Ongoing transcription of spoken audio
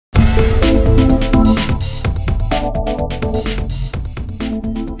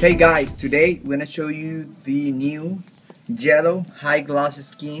Hey guys, today we're gonna show you the new yellow high gloss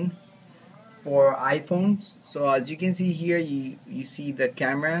skin for iPhones. So as you can see here, you see the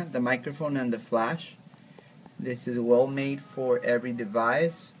camera, the microphone, and the flash. This is well made for every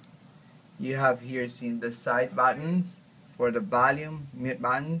device. You have here seen the side buttons for the volume, mute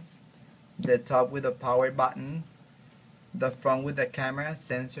buttons, the top with the power button, the front with the camera,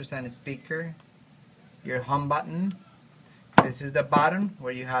 sensors and speaker, your home button. This is the bottom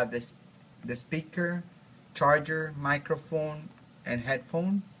where you have the speaker, charger, microphone, and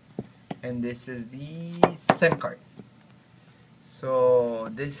headphone. And this is the SIM card. So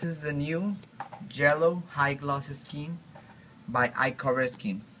this is the new yellow high gloss skin by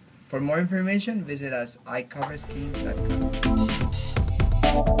iCoverSkin. For more information, visit us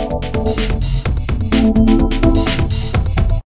iCoverSkin.com.